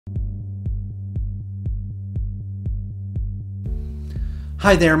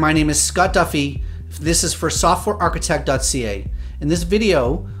Hi there, my name is Scott Duffy. This is for softwarearchitect.ca. In this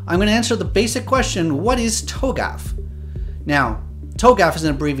video, I'm going to answer the basic question, what is TOGAF? Now, TOGAF is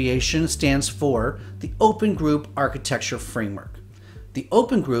an abbreviation. It stands for the Open Group Architecture Framework. The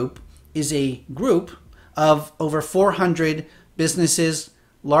Open Group is a group of over 400 businesses,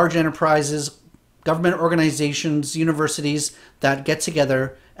 large enterprises, government organizations, universities that get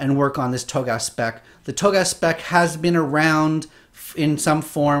together and work on this TOGAF spec. The TOGAF spec has been around in some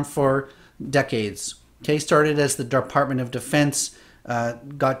form for decades. Okay, started as the Department of Defense,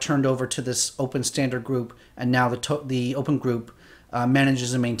 got turned over to this open standard group, and now the open group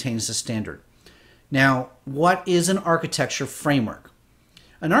manages and maintains the standard. Now, what is an architecture framework?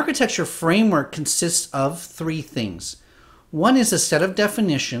 An architecture framework consists of three things. One is a set of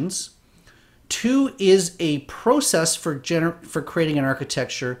definitions. Two is a process for creating an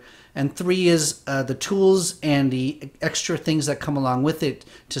architecture, and three is the tools and the extra things that come along with it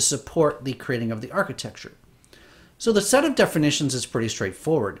to support the creating of the architecture. So the set of definitions is pretty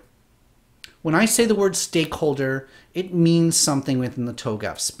straightforward. When I say the word stakeholder, it means something within the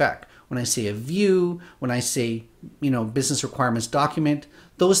TOGAF spec. When I say a view, when I say business requirements document,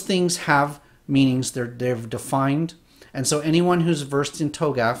 those things have meanings. They're defined, and so anyone who's versed in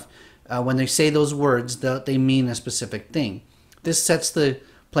TOGAF, when they say those words, they mean a specific thing. This sets the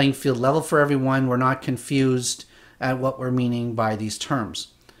playing field level for everyone. We're not confused at what we're meaning by these terms.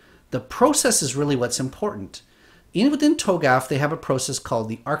 The process is really what's important. Within TOGAF, they have a process called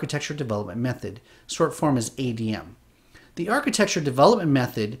the Architecture Development Method. Short form is ADM. The Architecture Development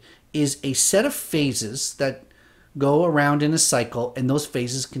Method is a set of phases that go around in a cycle, and those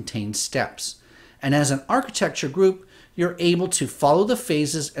phases contain steps. And as an architecture group, you're able to follow the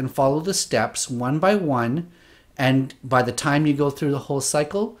phases and follow the steps one by one, and by the time you go through the whole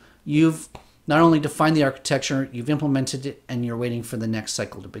cycle, you've not only defined the architecture, you've implemented it, and you're waiting for the next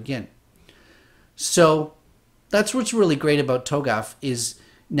cycle to begin. So that's what's really great about TOGAF is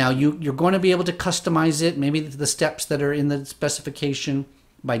now you're going to be able to customize it. Maybe the steps that are in the specification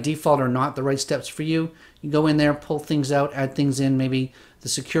by default are not the right steps for you. You go in there, pull things out, add things in. Maybe the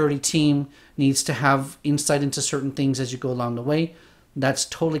security team needs to have insight into certain things as you go along the way. That's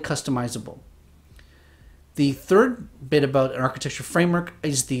totally customizable. The third bit about an architecture framework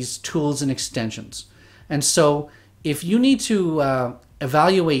is these tools and extensions. And so if you need to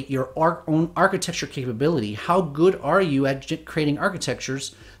evaluate your own architecture capability, how good are you at creating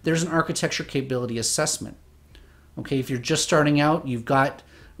architectures, there's an architecture capability assessment. Okay, if you're just starting out, you've got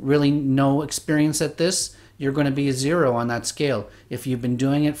really no experience at this, you're going to be a 0 on that scale. If you've been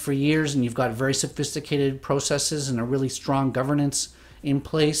doing it for years and you've got very sophisticated processes and a really strong governance in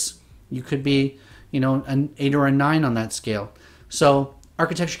place, you could be an 8 or a 9 on that scale. So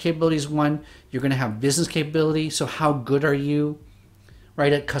architecture capability is 1. You're going to have business capability. So how good are you,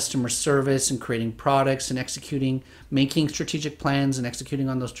 right, at customer service and creating products and executing, making strategic plans and executing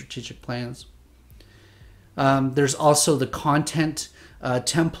on those strategic plans. There's also the content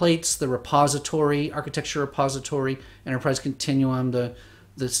templates, the repository, architecture repository, enterprise continuum, the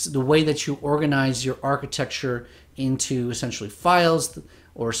way that you organize your architecture into essentially files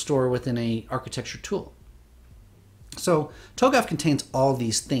or store within a architecture tool. So TOGAF contains all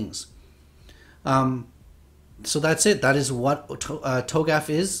these things. So that's it. That is what TOGAF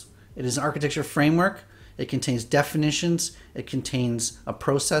is. It is an architecture framework. It contains definitions, it contains a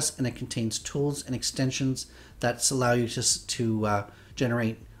process, and it contains tools and extensions that allow you to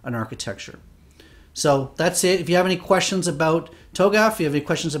generate an architecture. So that's it. If you have any questions about TOGAF, if you have any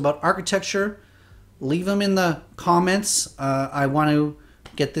questions about architecture, leave them in the comments. I want to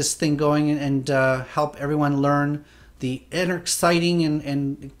get this thing going and help everyone learn the exciting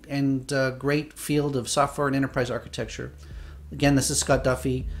and great field of software and enterprise architecture. Again, this is Scott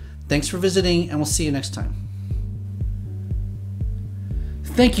Duffy. Thanks for visiting, and we'll see you next time.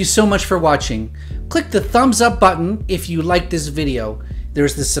 Thank you so much for watching. Click the thumbs up button if you like this video.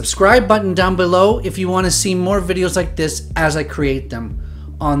 There's the subscribe button down below if you want to see more videos like this as I create them.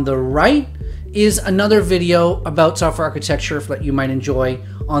 On the right is another video about software architecture that you might enjoy.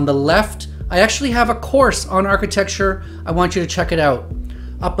 On the left, I actually have a course on architecture. I want you to check it out.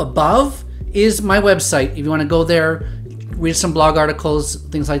 Up above is my website. If you want to go there, read some blog articles,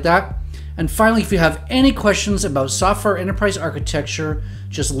 things like that. And finally, if you have any questions about software enterprise architecture,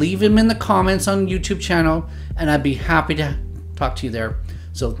 just leave them in the comments on the YouTube channel, and I'd be happy to talk to you there.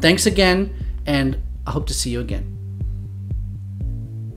 So thanks again, and I hope to see you again.